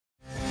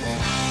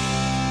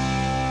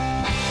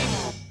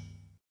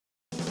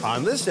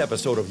On this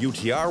episode of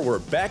UTR, we're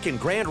back in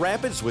Grand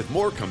Rapids with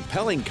more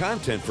compelling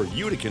content for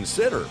you to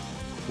consider.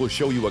 We'll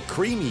show you a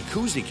creamy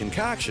Koeze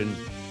concoction,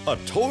 a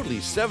totally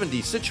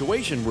 70s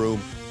situation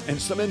room,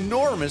 and some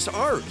enormous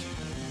art.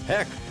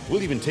 Heck,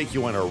 we'll even take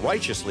you on a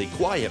righteously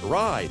quiet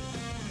ride.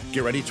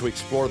 Get ready to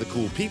explore the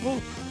cool people,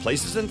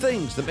 places, and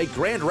things that make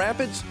Grand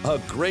Rapids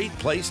a great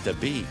place to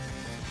be.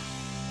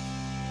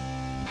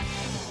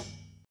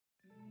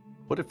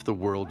 What if the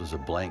world is a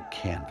blank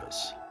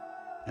canvas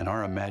and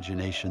our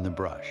imagination the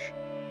brush?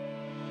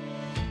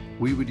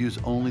 We would use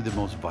only the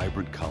most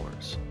vibrant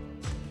colors,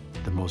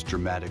 the most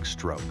dramatic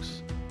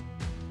strokes,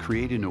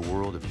 creating a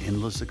world of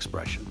endless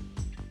expression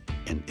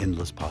and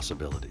endless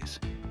possibilities.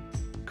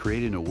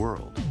 Creating a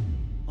world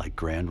like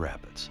Grand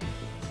Rapids,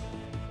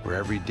 where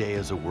every day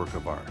is a work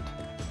of art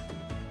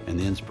and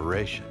the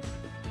inspiration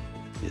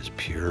is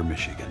pure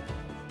Michigan.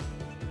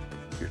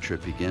 Your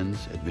trip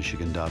begins at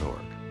michigan.org.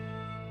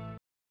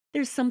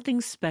 There's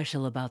something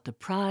special about the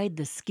pride,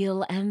 the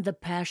skill, and the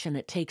passion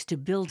it takes to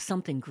build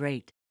something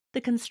great.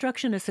 The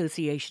Construction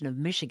Association of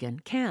Michigan,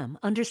 CAM,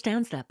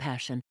 understands that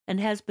passion and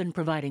has been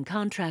providing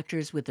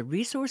contractors with the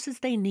resources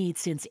they need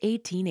since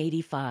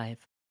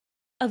 1885.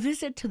 A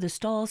visit to the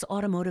Stalls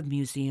Automotive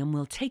Museum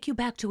will take you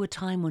back to a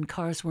time when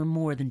cars were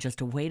more than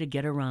just a way to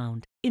get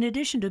around. In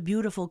addition to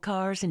beautiful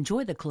cars,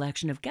 enjoy the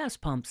collection of gas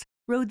pumps,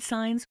 road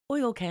signs,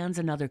 oil cans,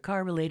 and other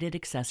car-related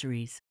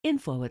accessories.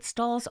 Info at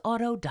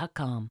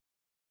stallsauto.com.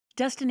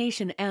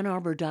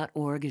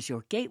 DestinationAnnArbor.org is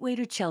your gateway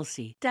to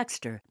Chelsea,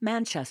 Dexter,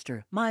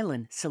 Manchester,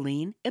 Milan,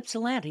 Saline,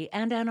 Ypsilanti,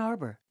 and Ann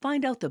Arbor.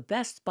 Find out the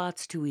best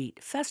spots to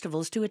eat,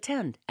 festivals to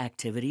attend,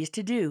 activities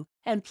to do,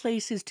 and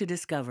places to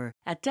discover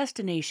at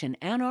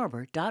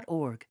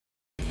DestinationAnnArbor.org.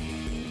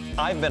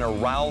 I've been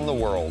around the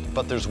world,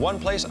 but there's one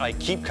place I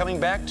keep coming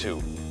back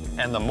to.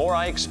 And the more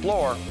I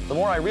explore, the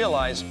more I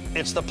realize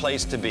it's the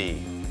place to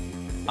be.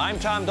 I'm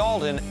Tom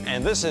Dalton,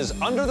 and this is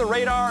Under the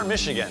Radar,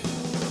 Michigan.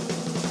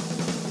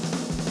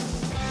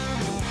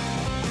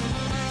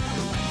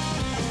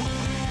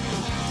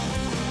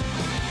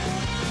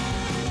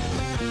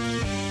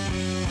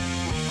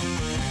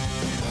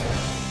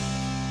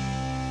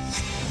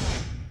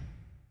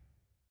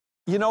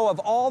 You know, of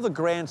all the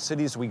grand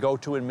cities we go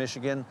to in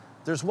Michigan,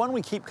 there's one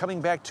we keep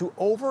coming back to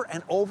over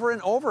and over and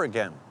over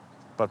again.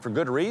 But for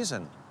good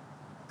reason.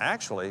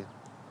 Actually,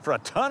 for a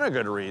ton of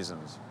good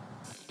reasons.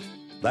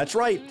 That's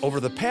right. Over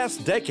the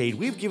past decade,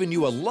 we've given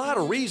you a lot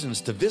of reasons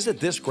to visit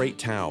this great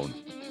town.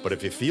 But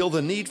if you feel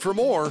the need for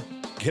more,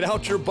 get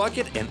out your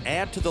bucket and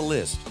add to the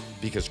list,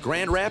 because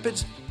Grand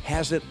Rapids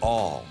has it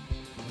all.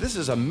 This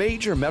is a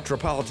major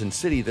metropolitan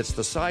city that's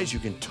the size you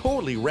can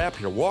totally wrap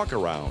your walk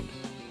around.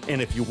 And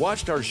if you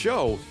watched our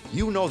show,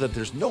 you know that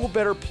there's no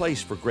better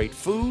place for great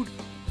food,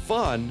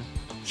 fun,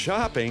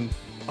 shopping,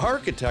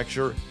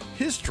 architecture,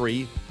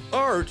 history,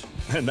 art,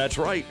 and that's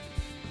right,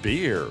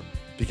 beer.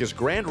 Because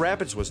Grand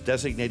Rapids was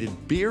designated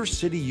Beer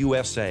City,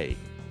 USA.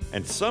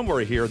 And somewhere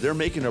here, they're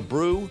making a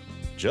brew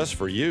just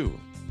for you.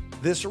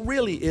 This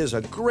really is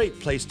a great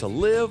place to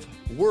live,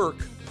 work,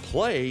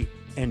 play,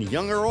 and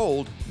young or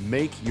old,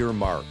 make your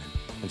mark.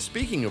 And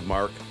speaking of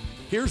mark,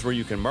 here's where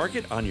you can mark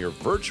it on your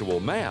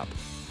virtual map.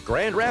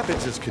 Grand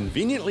Rapids is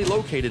conveniently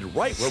located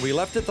right where we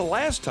left it the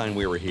last time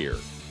we were here,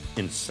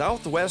 in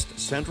southwest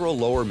central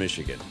lower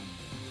Michigan,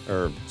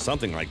 or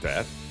something like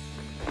that.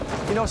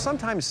 You know,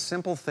 sometimes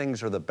simple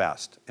things are the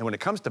best. And when it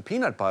comes to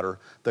peanut butter,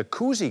 the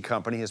Koeze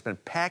company has been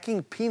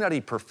packing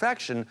peanutty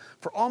perfection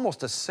for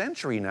almost a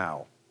century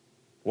now.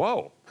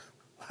 Whoa,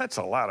 that's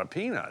a lot of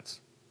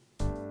peanuts.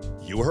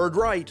 You heard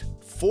right.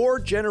 4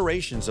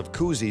 generations of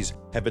Koezes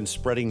have been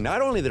spreading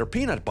not only their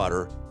peanut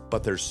butter,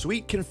 but their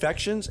sweet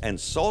confections and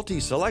salty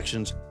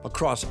selections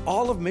across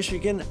all of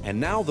Michigan and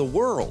now the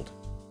world.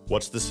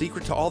 What's the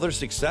secret to all their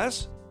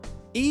success?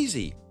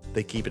 Easy.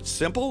 They keep it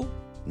simple,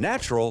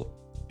 natural,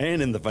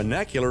 and in the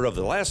vernacular of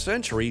the last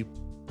century,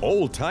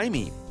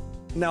 old-timey.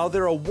 Now,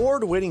 their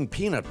award-winning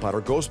peanut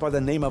butter goes by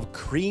the name of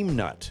Cream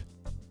Nut.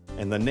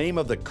 And the name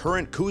of the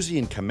current Koeze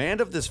in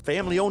command of this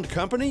family-owned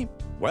company?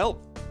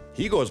 Well,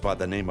 he goes by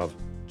the name of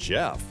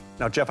Jeff.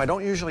 Now, Jeff, I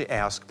don't usually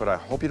ask, but I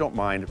hope you don't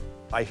mind.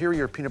 I hear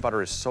your peanut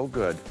butter is so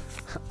good,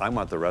 I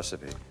want the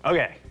recipe.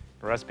 Okay,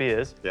 the recipe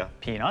is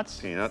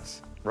peanuts,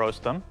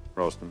 roast them,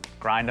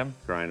 grind them,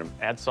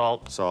 add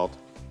salt.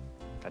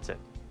 That's it.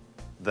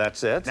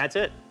 That's it? That's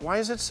it. Why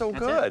is it so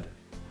good?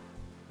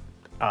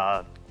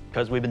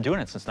 Because we've been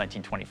doing it since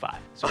 1925.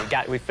 So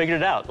we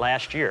figured it out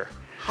last year.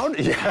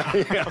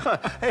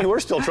 Hey, we're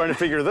still trying to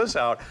figure this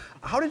out.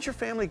 How did your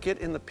family get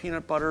in the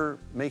peanut butter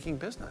making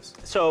business?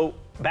 So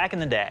back in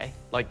the day,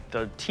 like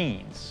the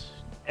teens,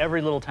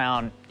 every little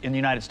town in the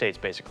United States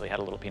basically had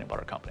a little peanut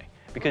butter company.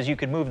 Because you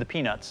could move the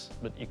peanuts,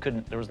 but you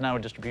couldn't, there was no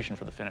distribution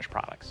for the finished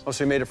products. Oh,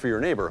 so you made it for your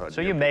neighborhood?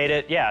 So you made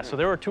it, yeah. So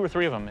there were 2 or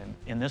 3 of them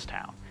in this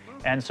town.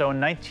 And so in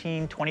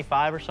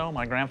 1925 or so,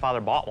 my grandfather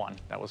bought one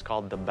that was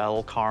called the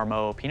Bel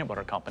Carmo Peanut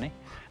Butter Company,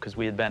 because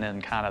we had been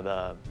in kind of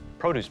the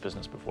produce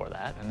business before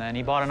that. And then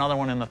he bought another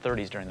one in the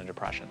 30s during the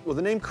Depression. Well,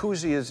 the name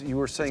Koeze is, you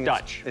were saying... It's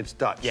Dutch. It's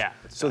Dutch. Yeah.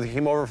 So they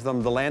came over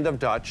from the land of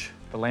Dutch.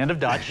 The land of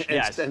Dutch,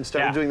 yes. And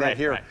started doing that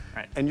here.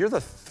 Right. And you're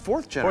the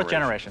fourth generation. Fourth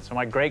generation. So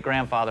my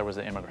great-grandfather was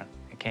an immigrant.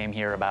 He came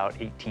here about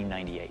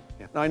 1898.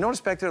 Yeah. Now, I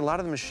noticed back there a lot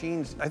of the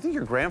machines, I think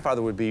your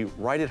grandfather would be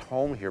right at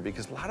home here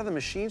because a lot of the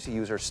machines you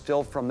use are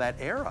still from that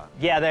era.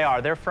 Yeah, they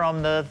are. They're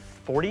from the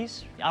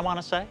 40s, I want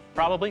to say,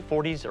 probably,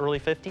 40s, early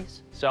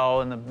 50s.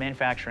 So, and the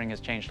manufacturing has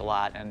changed a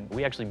lot, and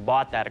we actually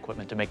bought that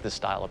equipment to make this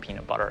style of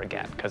peanut butter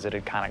again, because it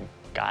had kind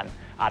of gotten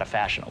out of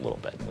fashion a little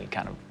bit, and we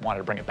kind of wanted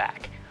to bring it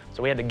back.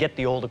 So we had to get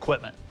the old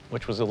equipment,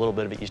 which was a little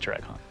bit of an Easter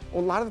egg hunt.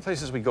 Well, a lot of the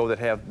places we go that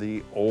have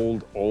the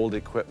old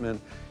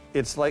equipment,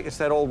 it's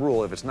that old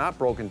rule, if it's not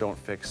broken, don't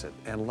fix it.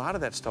 And a lot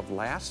of that stuff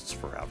lasts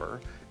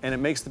forever, and it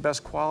makes the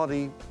best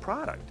quality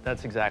product.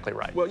 That's exactly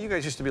right. Well, you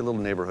guys used to be a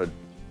little neighborhood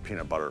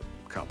peanut butter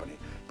company,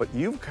 but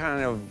you've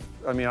kind of,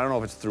 I mean, I don't know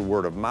if it's through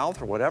word of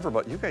mouth or whatever,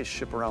 but you guys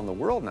ship around the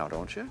world now,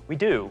 don't you? We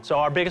do. So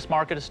our biggest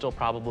market is still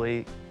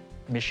probably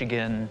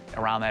Michigan,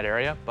 around that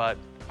area, but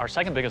our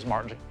second biggest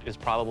market is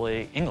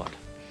probably England.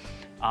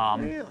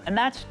 Really? And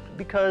that's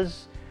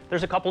because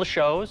there's a couple of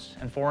shows,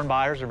 and foreign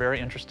buyers are very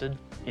interested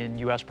in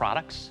U.S.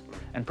 products,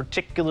 and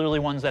particularly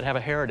ones that have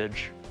a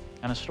heritage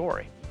and a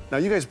story. Now,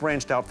 you guys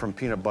branched out from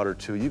peanut butter,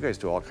 too. You guys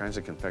do all kinds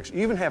of confection.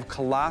 You even have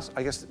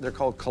I guess they're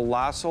called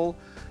colossal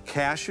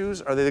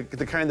cashews. Are they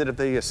the kind that if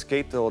they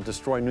escape, they'll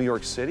destroy New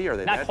York City? Are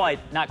they not quite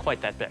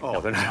that big. Oh,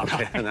 no, they're not,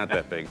 no. they're not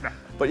that big.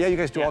 But yeah, you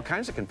guys do all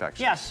kinds of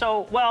confection. Yeah,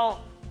 so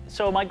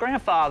my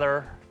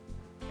grandfather,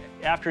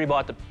 after he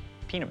bought the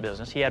peanut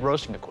business, he had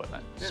roasting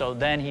equipment. Yeah. So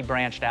then he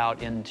branched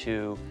out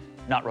into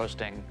nut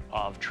roasting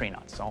of tree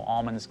nuts, so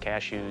almonds,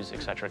 cashews,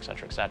 et cetera, et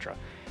cetera, et cetera.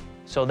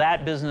 So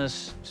that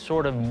business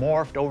sort of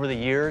morphed over the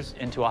years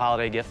into a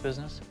holiday gift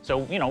business.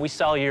 So, you know, we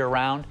sell year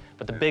round,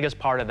 but the biggest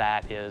part of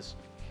that is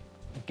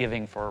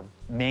giving for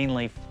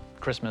mainly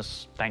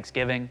Christmas,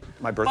 Thanksgiving.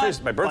 My birthday's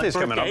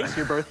coming up.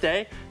 Your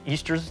birthday.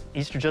 Easter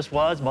just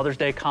was, Mother's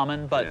Day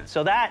coming. But yeah.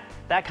 So that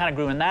kind of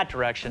grew in that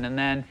direction. And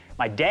then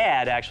my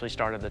dad actually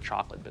started the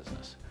chocolate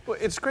business. Well,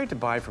 it's great to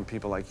buy from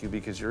people like you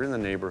because you're in the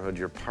neighborhood,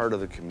 you're part of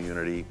the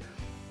community.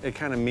 It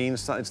kind of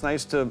means something. It's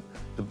nice to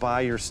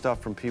buy your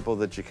stuff from people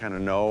that you kind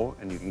of know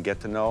and you can get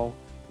to know,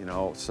 you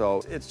know.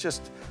 So it's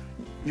just,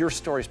 your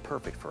story's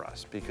perfect for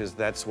us because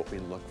that's what we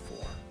look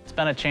for. It's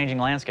been a changing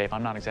landscape.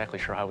 I'm not exactly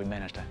sure how we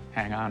managed to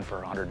hang on for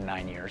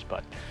 109 years,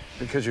 but...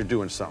 Because you're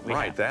doing something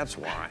right, that's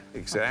why.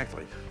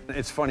 Exactly.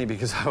 It's funny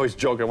because I always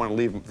joke I want to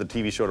leave the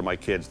TV show to my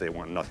kids. They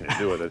want nothing to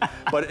do with it.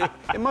 But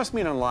it must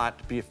mean a lot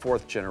to be a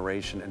fourth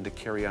generation and to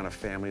carry on a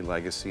family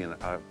legacy and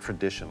a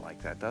tradition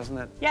like that, doesn't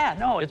it? Yeah,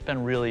 no, it's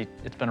been really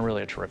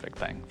a terrific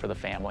thing for the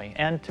family.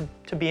 And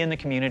to be in the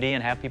community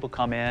and have people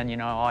come in, you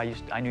know, oh,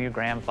 I knew your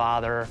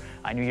grandfather,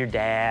 I knew your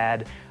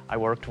dad, I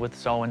worked with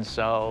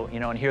so-and-so, you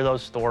know, and hear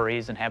those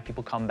stories and have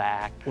people come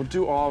back. Well,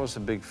 do all of us a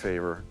big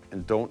favor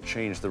and don't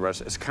change the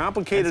recipe. As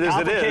complicated as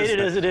it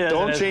is,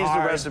 don't change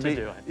the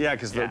recipe. Yeah,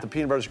 because the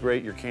peanut butter's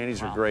great, your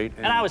candies are great.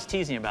 And I was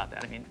teasing about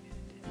that. I mean,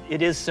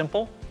 it is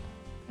simple,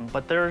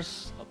 but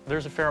there's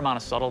a fair amount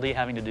of subtlety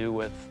having to do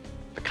with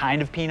the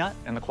kind of peanut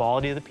and the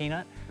quality of the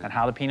peanut and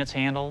how the peanut's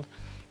handled,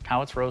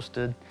 how it's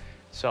roasted.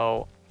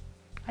 So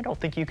I don't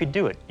think you could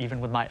do it, even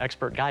with my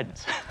expert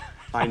guidance.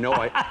 I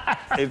know.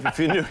 If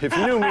you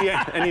knew me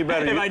any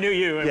better. If I knew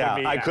you, it would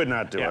be, I could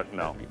not do it.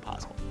 No. It would be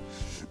possible.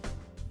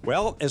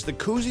 Well, as the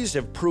Koezes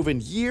have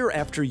proven year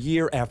after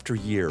year after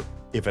year,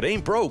 if it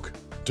ain't broke,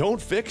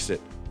 don't fix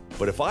it.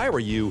 But if I were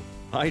you,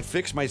 I'd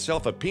fix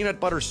myself a peanut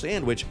butter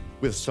sandwich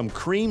with some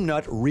cream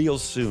nut real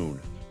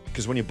soon.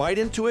 Because when you bite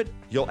into it,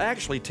 you'll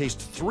actually taste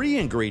 3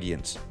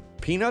 ingredients: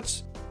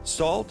 peanuts,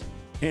 salt,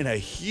 and a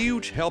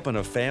huge helping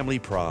of family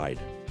pride.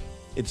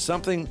 It's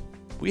something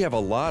we have a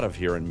lot of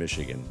here in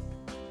Michigan.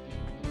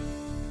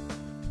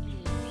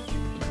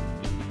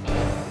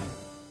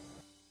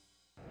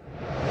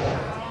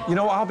 You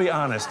know, I'll be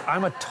honest,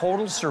 I'm a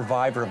total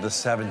survivor of the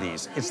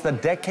 70s. It's the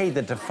decade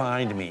that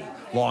defined me.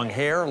 Long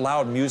hair,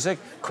 loud music,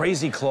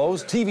 crazy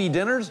clothes, TV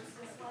dinners.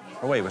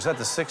 Oh wait, was that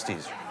the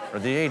 60s or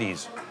the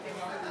 80s?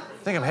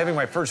 I think I'm having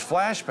my first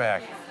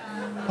flashback.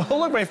 Oh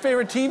look, my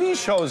favorite TV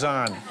show's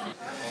on.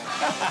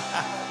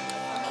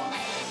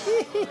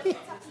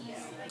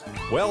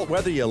 Well,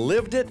 whether you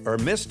lived it or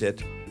missed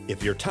it,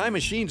 if your time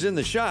machine's in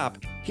the shop,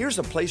 here's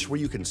a place where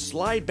you can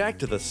slide back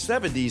to the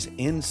 70s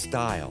in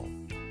style.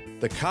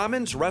 The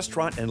Commons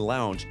Restaurant and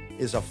Lounge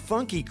is a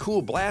funky,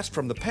 cool blast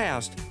from the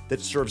past that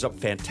serves up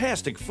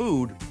fantastic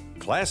food,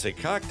 classic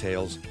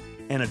cocktails,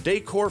 and a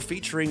decor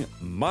featuring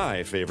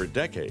my favorite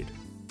decade.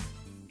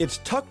 It's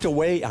tucked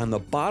away on the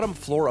bottom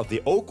floor of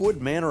the Oakwood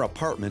Manor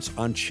Apartments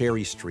on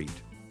Cherry Street,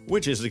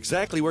 which is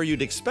exactly where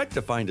you'd expect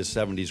to find a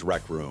 70s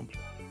rec room.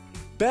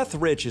 Beth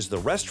Rich is the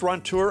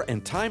restaurateur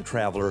and time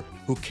traveler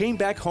who came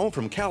back home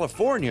from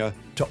California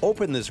to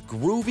open this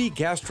groovy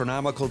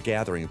gastronomical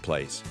gathering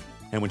place.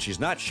 And when she's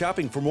not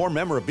shopping for more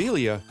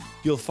memorabilia,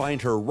 you'll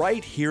find her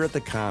right here at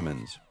the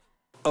Commons.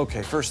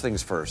 Okay, first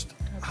things first.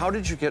 How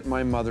did you get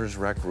my mother's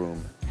rec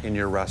room in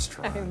your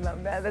restaurant? I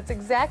love that. That's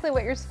exactly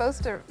what you're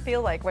supposed to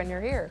feel like when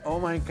you're here. Oh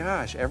my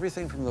gosh,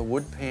 everything from the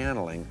wood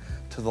paneling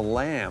to the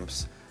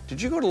lamps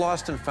Did you go to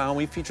Lost and Found?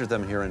 We featured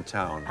them here in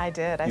town. I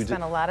did. I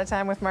spent a lot of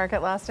time with Mark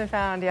at Lost and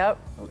Found, yep.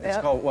 It's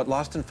called, what,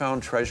 Lost and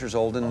Found Treasures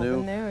Old and New?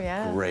 Old and New,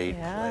 yeah. Great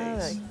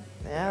place.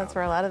 Yeah, that's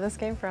where a lot of this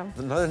came from.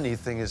 Another neat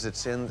thing is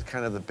it's in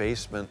kind of the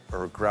basement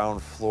or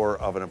ground floor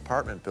of an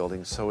apartment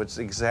building, so it's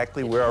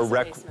exactly where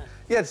a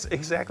yeah, it's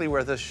exactly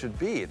where this should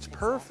be. It's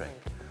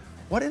perfect.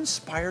 What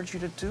inspired you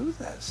to do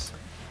this?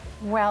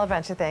 Well, a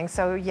bunch of things.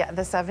 So yeah,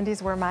 the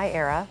 70s were my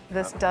era.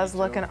 This does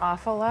look an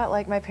awful lot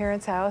like my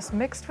parents' house,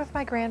 mixed with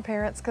my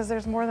grandparents, because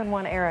there's more than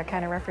one era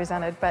kind of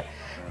represented. But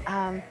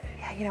yeah,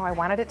 you know, I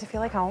wanted it to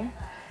feel like home,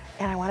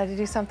 and I wanted to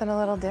do something a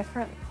little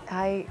different.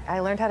 I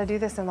learned how to do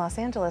this in Los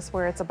Angeles,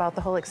 where it's about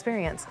the whole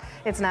experience.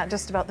 It's not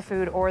just about the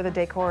food or the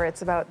decor,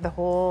 it's about the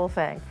whole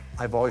thing.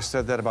 I've always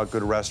said that about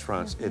good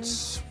restaurants.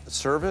 It's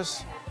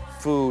service,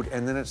 food,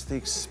 and then it's the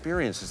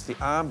experience, it's the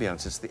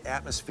ambiance, it's the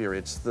atmosphere,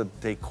 it's the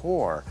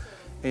decor.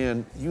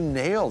 And you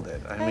nailed it.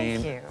 I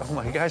mean, you. Oh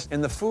my gosh.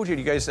 And the food here,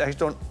 you guys actually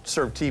don't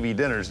serve TV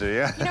dinners, do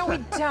you? You know, we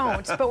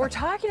don't, but we're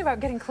talking about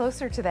getting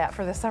closer to that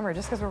for the summer,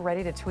 just because we're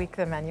ready to tweak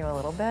the menu a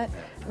little bit.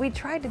 We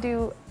tried to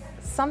do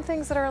some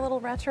things that are a little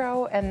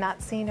retro and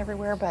not seen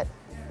everywhere, but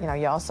you know,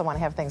 you also want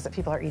to have things that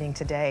people are eating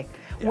today.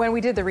 Yeah. When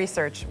we did the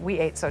research, we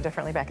ate so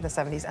differently back in the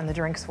 70s, and the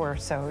drinks were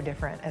so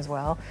different as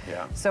well.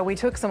 Yeah. So we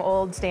took some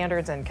old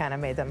standards and kind of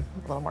made them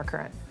a little more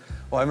current.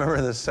 Well, I remember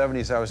in the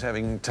 70s I was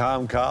having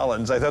Tom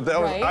Collins. I thought that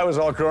was, I was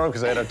all grown up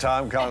because I had a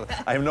Tom Collins.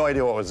 I have no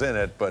idea what was in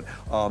it, but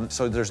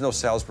so there's no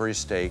Salisbury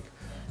steak.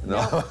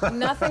 No. Nope,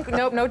 nothing,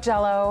 nope, no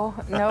Jell-O,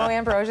 no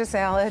ambrosia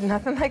salad,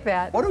 nothing like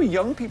that. What do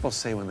young people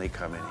say when they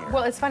come in here?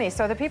 Well, it's funny.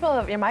 So the people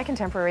in my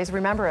contemporaries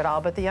remember it all,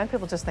 but the young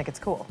people just think it's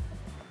cool.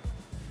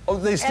 Oh,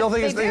 they still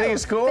think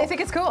it's cool? They think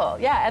it's cool,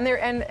 yeah.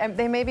 And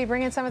they may be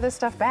bringing some of this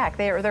stuff back.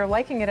 They're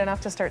liking it enough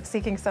to start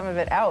seeking some of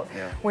it out,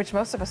 which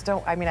most of us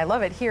don't. I mean, I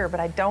love it here, but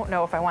I don't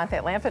know if I want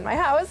that lamp in my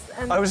house.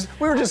 And,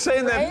 we were just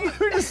saying that. We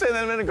were just saying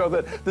that a minute ago,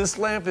 that this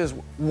lamp is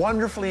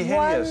wonderfully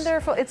hideous.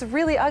 Wonderful. It's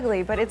really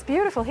ugly, but it's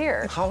beautiful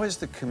here. How has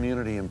the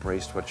community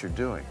embraced what you're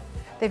doing?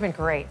 They've been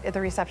great.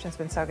 The reception's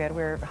been so good.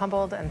 We're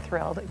humbled and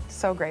thrilled.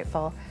 So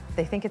grateful.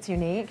 They think it's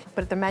unique,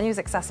 but the menu's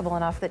accessible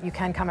enough that you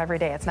can come every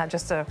day. It's not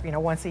just a, you know,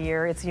 once a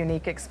year, it's a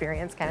unique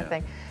experience kind of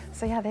thing.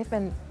 So yeah, they've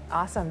been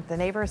awesome. The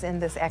neighbors in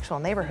this actual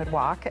neighborhood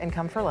walk and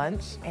come for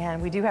lunch,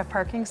 and we do have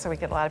parking, so we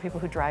get a lot of people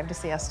who drive to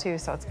see us too,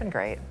 so it's been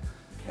great.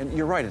 And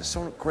you're right, it's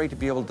so great to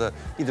be able to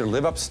either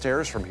live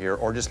upstairs from here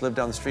or just live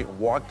down the street and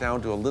walk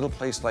down to a little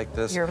place like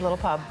this. Your little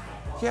pub.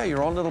 Yeah,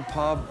 your own little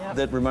pub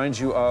that reminds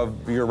you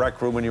of your rec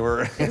room when you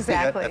were...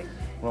 Exactly.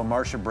 Well,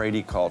 Marcia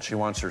Brady called. She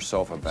wants her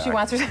sofa back. She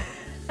wants her...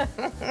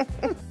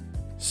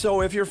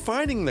 So if you're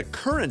finding the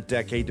current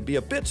decade to be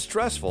a bit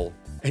stressful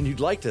and you'd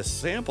like to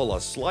sample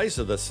a slice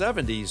of the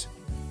 70s,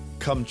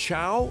 come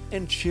chow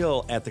and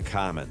chill at the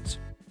Commons.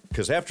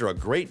 Because after a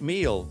great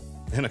meal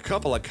and a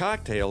couple of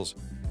cocktails,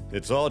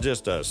 it's all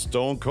just a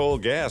stone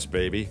cold gas,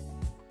 baby.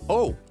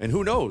 Oh, and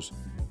who knows?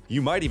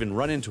 You might even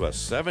run into a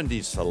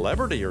 70s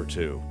celebrity or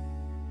two.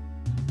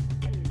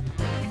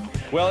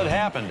 Well, it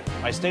happened.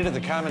 I stayed at the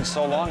Commons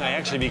so long, I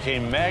actually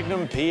became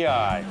Magnum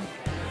P.I.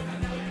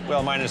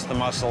 Well, minus the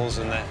muscles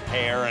and the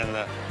hair and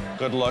the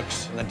good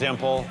looks and the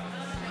dimple,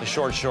 the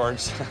short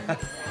shorts.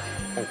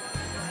 Oh.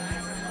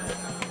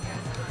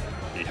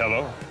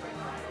 Hello?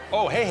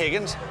 Oh, hey,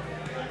 Higgins.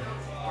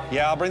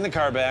 Yeah, I'll bring the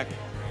car back.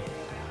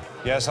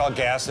 Yes, I'll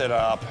gas it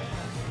up.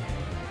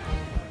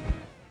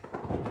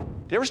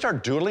 Do you ever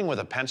start doodling with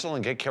a pencil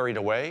and get carried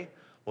away?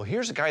 Well,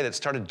 here's a guy that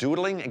started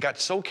doodling and got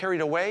so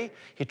carried away,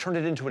 he turned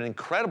it into an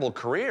incredible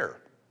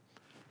career.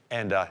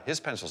 And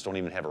his pencils don't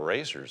even have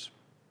erasers.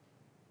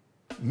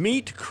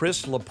 Meet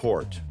Chris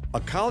Laporte,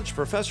 a college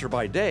professor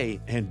by day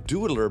and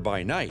doodler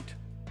by night.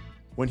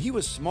 When he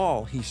was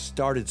small, he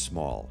started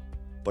small.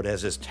 But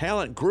as his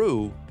talent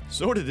grew,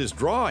 so did his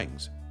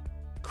drawings.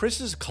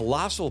 Chris's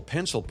colossal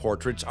pencil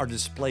portraits are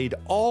displayed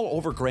all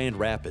over Grand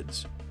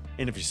Rapids.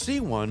 And if you see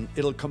one,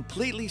 it'll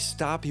completely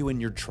stop you in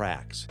your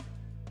tracks.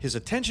 His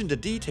attention to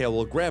detail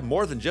will grab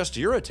more than just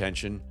your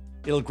attention.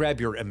 It'll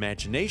grab your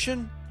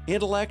imagination,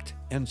 intellect,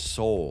 and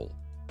soul.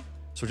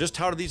 So just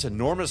how do these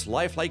enormous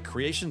lifelike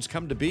creations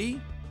come to be?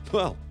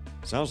 Well,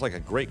 sounds like a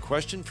great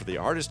question for the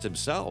artist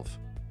himself.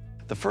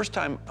 The first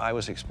time I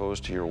was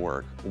exposed to your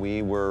work,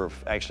 we were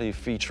actually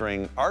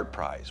featuring Art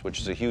Prize,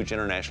 which is a huge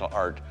international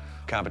art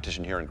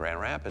competition here in Grand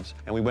Rapids.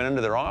 And we went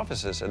into their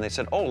offices and they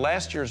said, oh,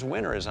 last year's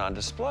winner is on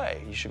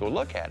display. You should go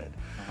look at it.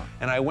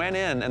 And I went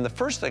in, and the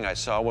first thing I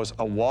saw was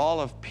a wall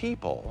of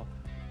people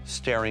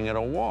staring at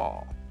a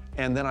wall.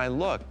 And then I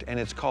looked, and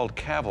it's called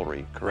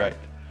Cavalry, correct?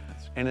 Right.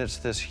 And it's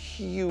this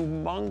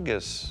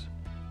humongous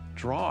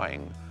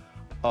drawing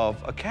of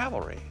a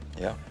cavalry.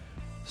 Yeah.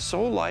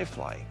 So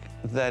lifelike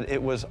that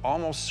it was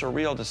almost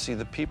surreal to see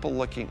the people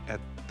looking at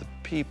the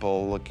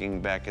people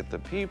looking back at the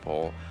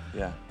people.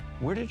 Yeah.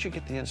 Where did you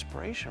get the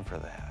inspiration for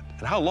that?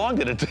 And how long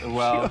did it take?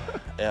 Well,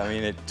 I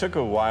mean, it took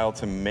a while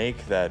to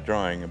make that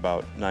drawing,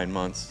 about 9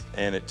 months,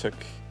 and it took,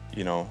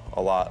 you know,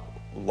 a lot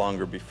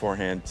longer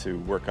beforehand to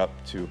work up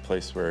to a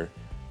place where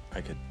I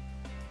could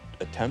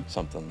attempt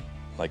something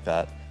like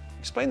that.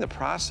 Explain the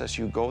process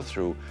you go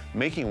through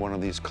making one of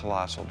these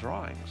colossal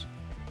drawings.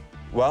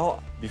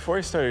 Well, before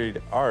I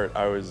studied art,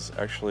 I was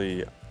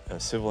actually a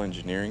civil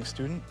engineering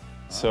student.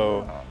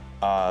 So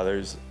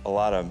there's a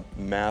lot of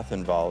math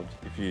involved.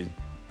 If you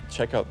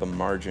check out the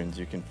margins,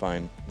 you can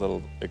find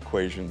little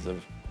equations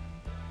of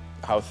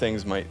how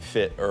things might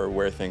fit or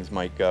where things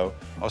might go.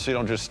 Oh, so you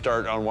don't just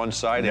start on one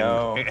side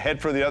and head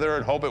for the other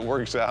and hope it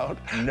works out?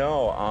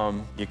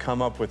 No, you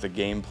come up with a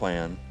game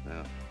plan.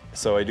 Yeah.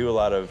 So I do a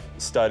lot of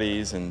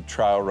studies and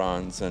trial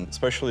runs, and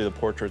especially the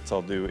portraits,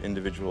 I'll do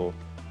individual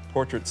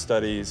portrait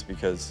studies,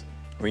 because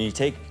when you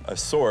take a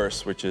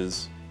source, which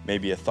is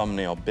maybe a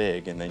thumbnail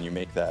big, and then you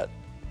make that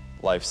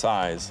life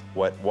size,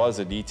 what was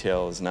a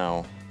detail is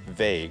now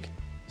vague.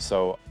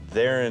 So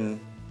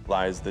therein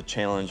lies the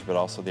challenge, but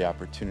also the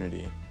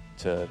opportunity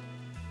to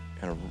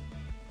kind of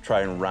try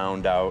and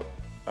round out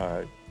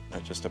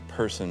not just a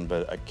person,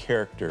 but a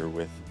character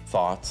with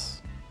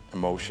thoughts,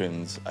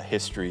 emotions, a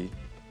history,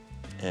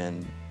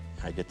 and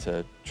I get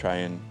to try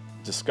and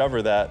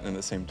discover that and at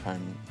the same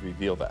time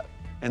reveal that.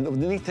 And the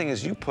neat thing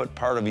is you put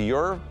part of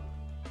your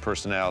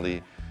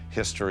personality,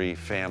 history,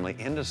 family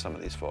into some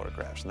of these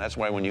photographs. And that's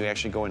why when you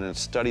actually go in and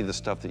study the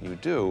stuff that you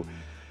do,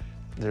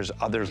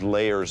 there's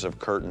layers of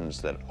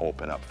curtains that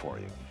open up for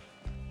you.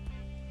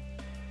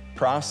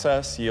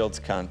 Process yields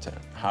content.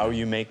 How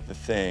you make the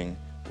thing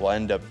will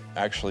end up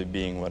actually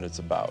being what it's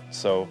about.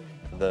 So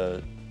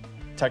the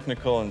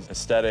technical and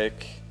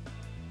aesthetic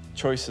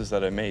choices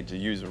that I made to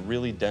use a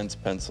really dense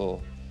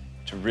pencil,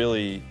 to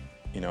really,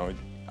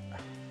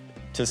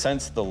 to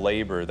sense the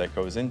labor that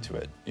goes into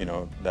it,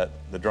 that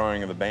the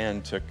drawing of the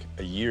band took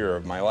a year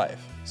of my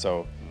life.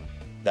 So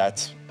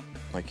that's,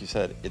 like you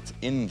said, it's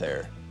in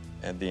there,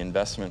 and the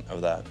investment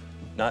of that,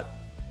 not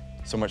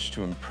so much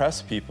to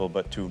impress people,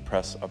 but to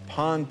impress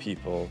upon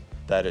people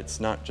that it's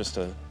not just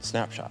a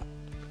snapshot,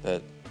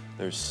 that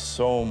there's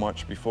so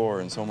much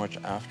before and so much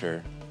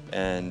after,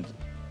 and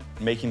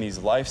making these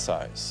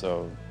life-size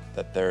so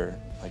that they're,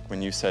 like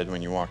when you said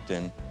when you walked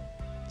in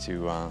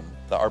to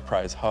the Art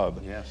Prize Hub,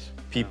 yes,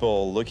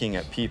 people looking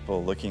at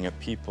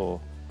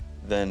people,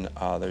 then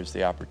there's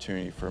the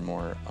opportunity for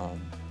more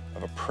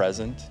of a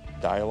present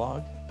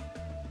dialogue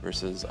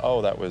versus,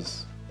 oh, that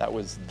was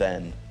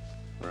then.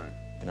 Right.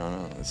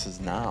 No, this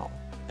is now.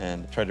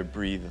 And try to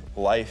breathe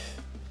life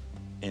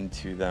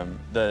into them.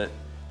 The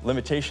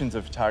limitations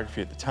of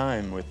photography at the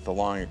time with the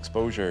long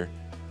exposure,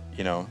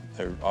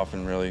 they're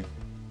often really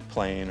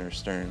plain or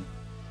stern.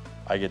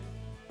 I get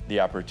the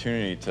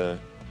opportunity to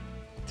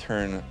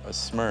turn a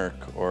smirk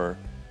or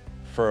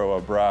furrow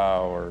a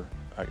brow, or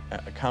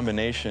a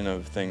combination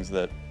of things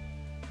that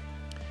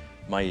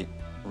might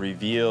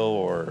reveal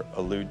or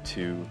allude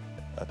to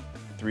a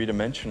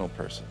three-dimensional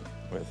person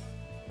with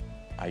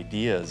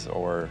ideas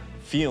or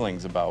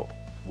feelings about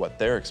what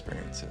their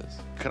experience is.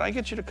 Could I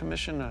get you to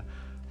commission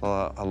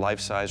a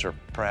life-size or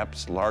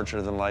perhaps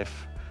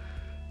larger-than-life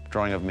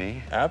drawing of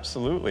me?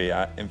 Absolutely.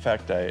 In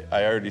fact, I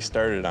already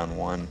started on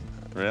one.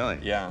 Really?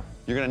 Yeah.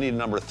 You're going to need a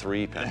number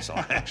 3 pencil,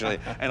 actually,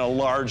 and a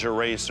large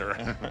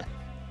eraser.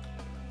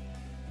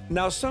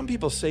 Now, some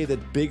people say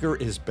that bigger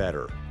is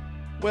better.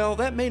 Well,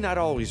 that may not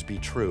always be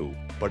true,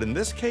 but in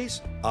this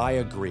case, I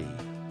agree.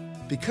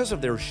 Because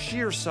of their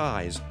sheer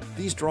size,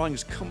 these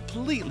drawings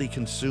completely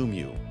consume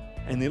you,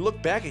 and they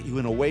look back at you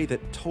in a way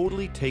that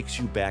totally takes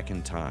you back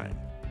in time.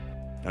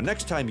 Now,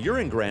 next time you're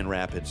in Grand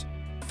Rapids,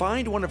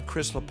 find one of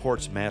Chris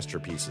Laporte's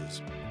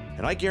masterpieces,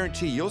 and I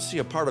guarantee you'll see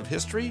a part of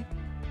history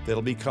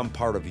that'll become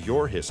part of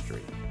your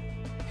history.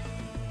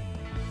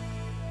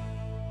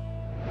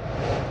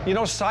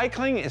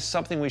 Cycling is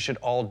something we should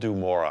all do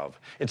more of.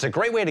 It's a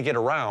great way to get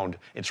around,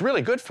 it's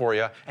really good for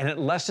you, and it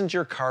lessens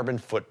your carbon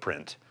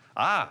footprint.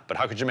 But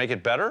how could you make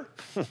it better?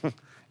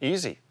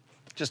 Easy.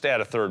 Just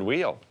add a 3rd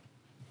wheel.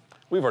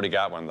 We've already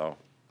got one, though.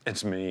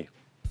 It's me.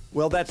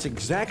 Well, that's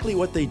exactly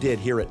what they did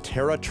here at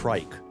Terra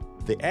Trike.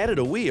 They added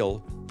a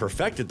wheel,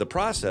 perfected the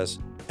process,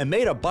 and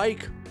made a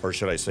bike, or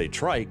should I say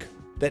trike,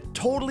 that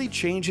totally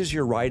changes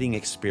your riding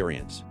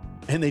experience.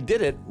 And they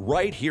did it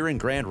right here in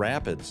Grand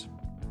Rapids.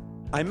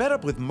 I met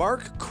up with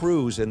Mark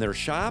Cruz in their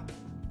shop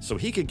so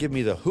he could give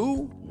me the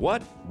who,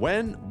 what,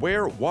 when,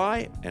 where,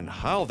 why, and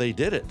how they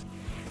did it.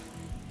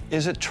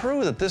 Is it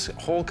true that this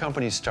whole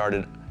company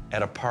started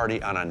at a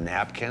party on a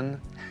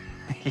napkin?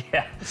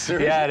 Yeah.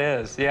 Seriously? Yeah, it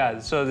is. Yeah.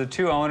 So the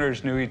 2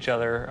 owners knew each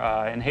other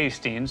in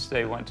Hastings.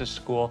 They went to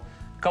school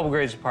a couple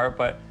grades apart,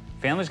 but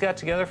families got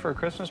together for a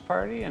Christmas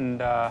party, and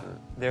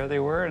there they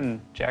were.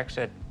 And Jack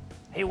said,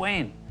 "Hey,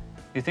 Wayne, do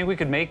you think we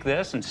could make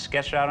this?" And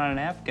sketch it out on a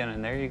napkin,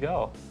 and there you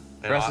go.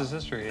 The rest is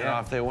history. And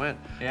off they went.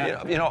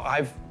 Yeah.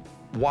 I've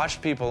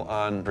watched people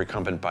on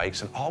recumbent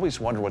bikes and always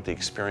wondered what the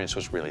experience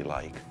was really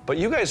like. But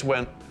you guys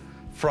went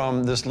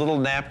from this little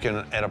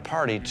napkin at a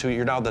party to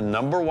you're now the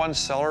 #1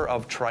 seller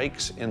of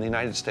trikes in the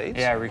United States?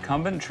 Yeah,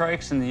 recumbent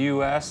trikes in the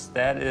U.S.,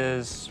 that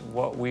is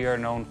what we are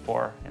known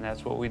for, and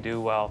that's what we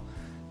do well.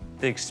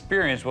 The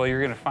experience, well,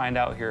 you're going to find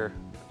out here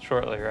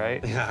shortly,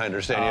 right? Yeah, I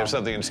understand. You have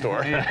something in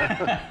store.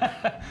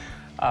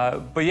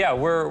 But yeah,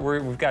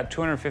 we've got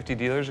 250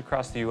 dealers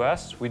across the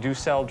U.S. We do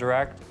sell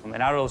direct, and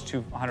out of those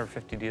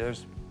 250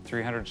 dealers,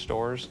 300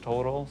 stores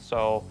total.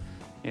 So,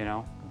 you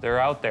know, they're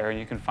out there and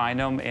you can find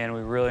them, and we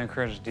really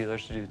encourage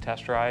dealers to do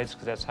test rides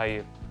because that's how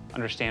you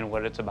understand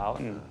what it's about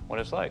and what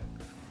it's like.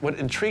 What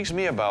intrigues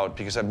me about,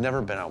 because I've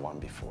never been on one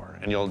before,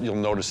 and you'll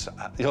notice,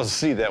 you'll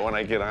see that when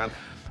I get on,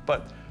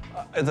 but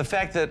the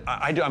fact that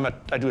I do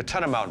a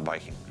ton of mountain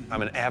biking.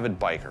 I'm an avid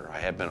biker. I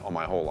have been all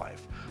my whole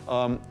life.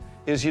 I'm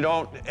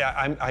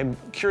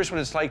curious what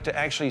it's like to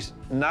actually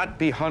not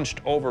be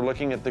hunched over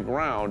looking at the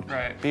ground,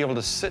 right. Be able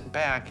to sit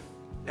back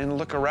and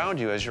look around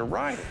you as you're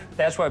riding.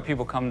 That's why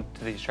people come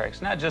to these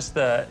trikes, not just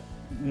the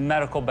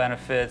medical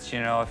benefits, you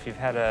know, if you've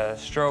had a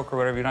stroke or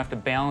whatever, you don't have to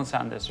balance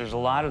on this. There's a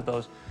lot of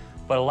those,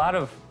 but a lot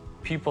of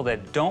people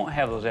that don't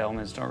have those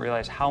ailments don't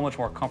realize how much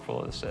more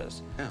comfortable this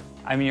is. Yeah.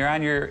 I mean, you're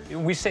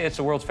on we say it's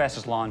the world's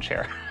fastest lawn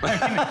chair.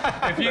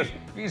 I mean, if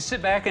you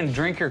sit back and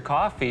drink your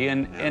coffee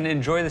and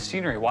enjoy the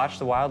scenery, watch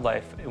the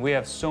wildlife. We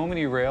have so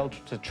many rail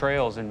to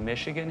trails in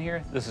Michigan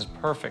here. This is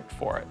perfect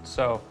for it.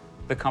 So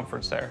the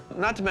comfort's there.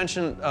 Not to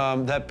mention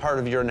that part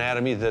of your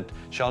anatomy that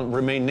shall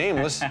remain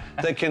nameless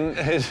that can,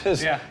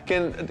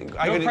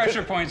 no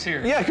pressure points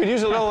here. Yeah, could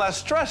use a little less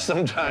stress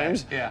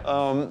sometimes. Right.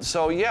 Yeah.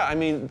 So yeah, I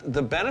mean,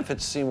 the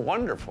benefits seem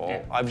wonderful.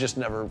 Yeah. I've just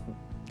never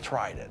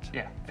tried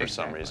it for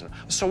some reason.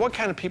 So what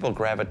kind of people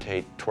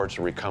gravitate towards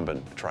a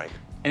recumbent trike?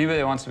 Anybody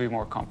that wants to be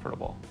more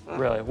comfortable,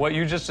 really. What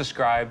you just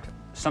described,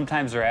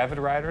 sometimes they're avid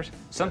riders,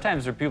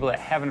 sometimes they're people that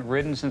haven't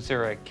ridden since they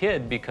were a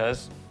kid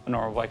because a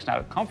normal bike's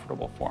not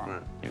comfortable for them.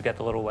 Right. You've got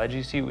the little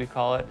wedgie seat, we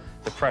call it,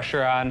 the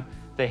pressure on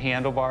the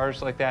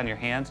handlebars like that in your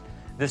hands.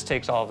 This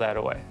takes all of that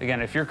away.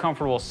 Again, if you're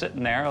comfortable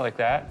sitting there like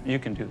that, you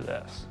can do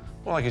this.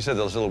 Well, like you said,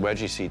 those little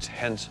wedgie seats,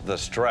 hence the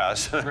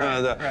stress.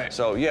 Right, right.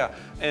 So yeah,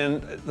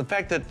 and the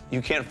fact that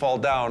you can't fall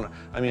down,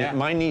 I mean,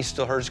 my knee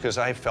still hurts because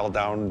I fell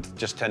down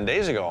just 10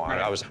 days ago.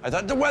 Right. I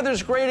thought, the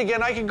weather's great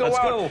again, I can go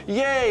out. Let's go.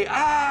 Yay,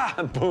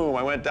 boom,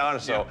 I went down.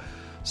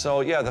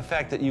 So yeah, the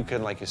fact that you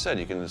can, like you said,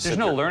 you can There's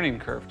no learning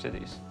curve to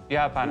these. You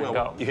hop on and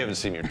go. You haven't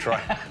seen me try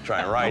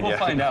and ride yet. We'll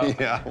find out.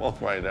 Yeah, we'll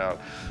find out.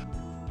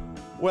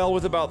 Well,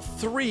 with about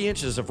 3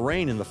 inches of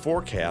rain in the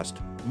forecast,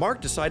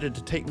 Mark decided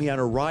to take me on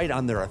a ride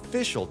on their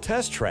official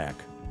test track.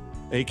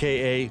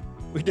 AKA,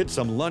 we did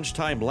some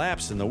lunchtime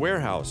laps in the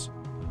warehouse.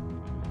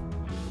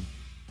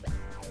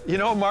 You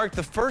know, Mark,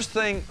 the first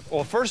thing,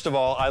 well, first of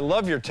all, I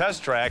love your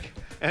test track.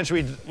 And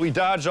we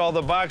dodge all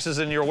the boxes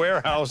in your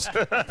warehouse.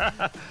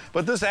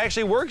 But this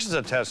actually works as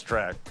a test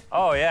track.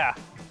 Oh, yeah.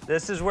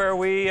 This is where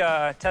we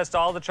test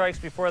all the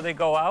trikes before they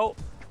go out,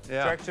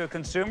 direct to a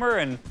consumer,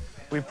 and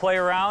we play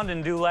around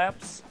and do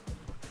laps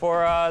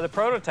for the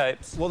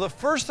prototypes. Well, the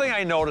first thing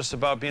I noticed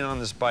about being on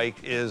this bike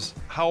is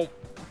how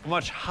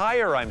much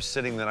higher I'm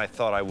sitting than I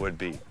thought I would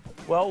be.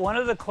 Well, one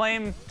of the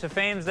claim to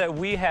fames that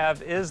we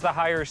have is the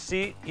higher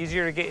seat,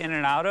 easier to get in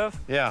and out of.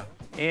 Yeah.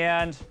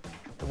 And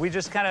we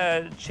just kind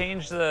of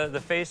changed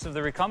the face of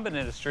the recumbent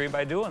industry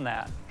by doing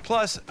that.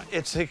 Plus,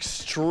 it's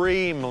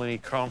extremely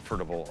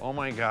comfortable. Oh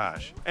my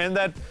gosh. And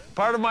that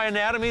part of my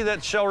anatomy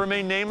that shall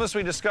remain nameless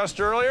we discussed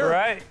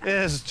earlier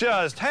is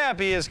just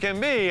happy as can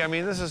be. I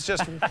mean, this is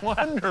just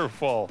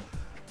wonderful.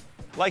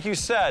 Like you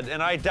said,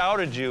 and I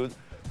doubted you,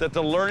 that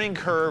the learning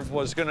curve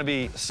was going to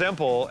be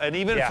simple. And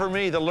even for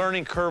me, the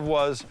learning curve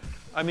was,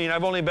 I mean,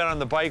 I've only been on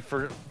the bike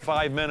for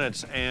 5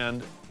 minutes,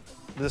 and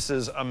this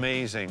is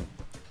amazing.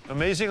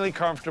 Amazingly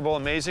comfortable,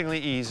 amazingly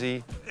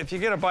easy. If you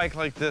get a bike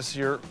like this,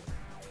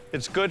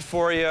 it's good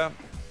for you.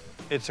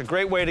 It's a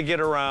great way to get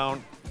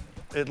around.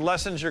 It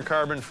lessens your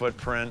carbon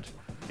footprint.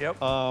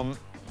 Yep. And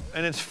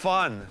it's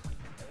fun.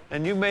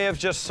 And you may have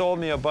just sold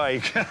me a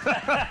bike.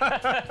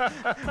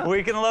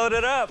 We can load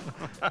it up.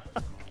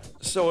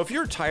 So if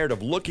you're tired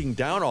of looking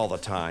down all the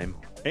time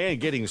and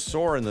getting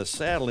sore in the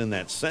saddle in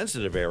that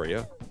sensitive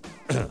area,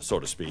 so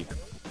to speak,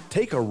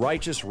 take a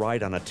righteous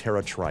ride on a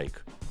Terra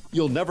trike.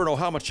 You'll never know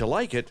how much you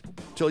like it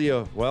till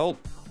you, well,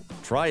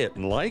 try it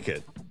and like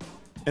it.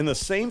 And the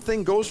same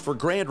thing goes for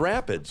Grand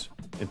Rapids.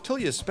 Until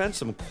you spend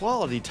some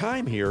quality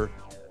time here,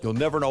 you'll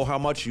never know how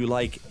much you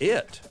like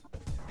it.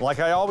 Like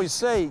I always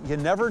say, you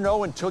never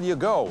know until you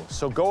go.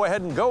 So go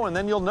ahead and go, and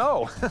then you'll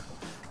know.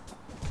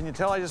 Can you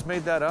tell I just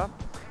made that up?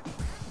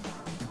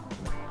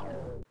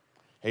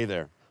 Hey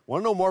there.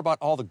 Want to know more about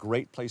all the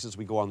great places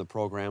we go on the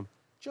program?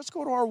 Just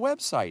go to our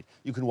website.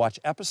 You can watch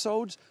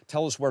episodes,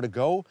 tell us where to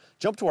go,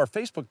 jump to our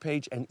Facebook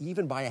page, and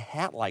even buy a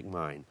hat like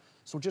mine.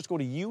 So just go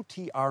to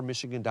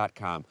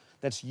utrmichigan.com.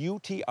 That's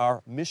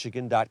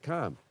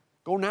utrmichigan.com.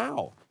 Go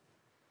now.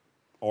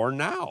 Or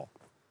now.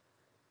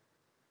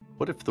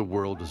 What if the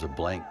world is a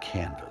blank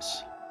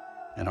canvas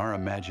and our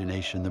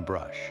imagination the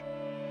brush?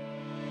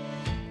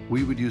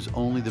 We would use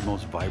only the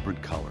most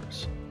vibrant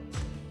colors,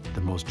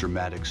 the most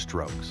dramatic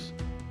strokes,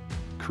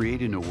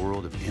 creating a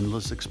world of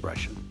endless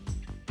expression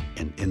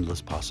and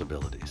endless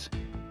possibilities,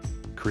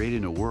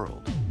 creating a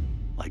world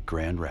like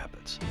Grand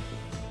Rapids,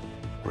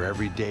 where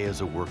every day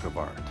is a work of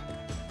art,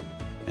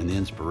 and the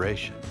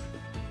inspiration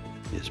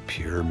is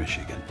pure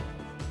Michigan.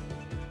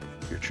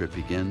 Your trip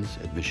begins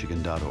at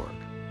michigan.org.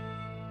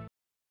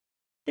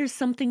 There's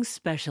something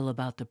special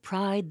about the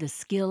pride, the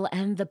skill,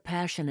 and the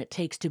passion it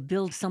takes to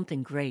build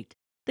something great.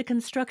 The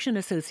Construction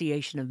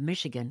Association of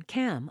Michigan,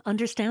 CAM,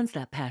 understands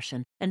that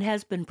passion and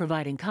has been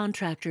providing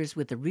contractors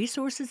with the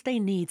resources they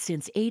need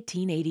since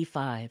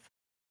 1885.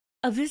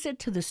 A visit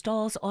to the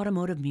Stalls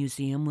Automotive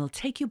Museum will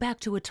take you back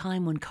to a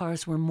time when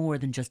cars were more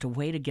than just a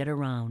way to get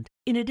around.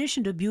 In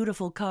addition to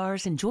beautiful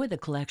cars, enjoy the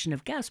collection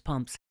of gas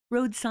pumps,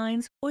 road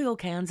signs, oil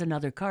cans, and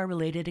other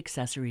car-related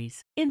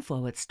accessories.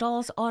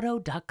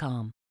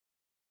 info@stallsauto.com.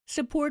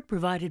 Support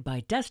provided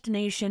by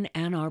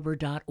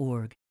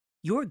DestinationAnnArbor.org,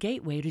 your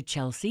gateway to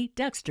Chelsea,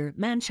 Dexter,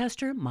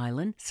 Manchester,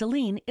 Milan,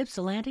 Saline,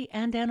 Ypsilanti,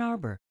 and Ann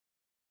Arbor.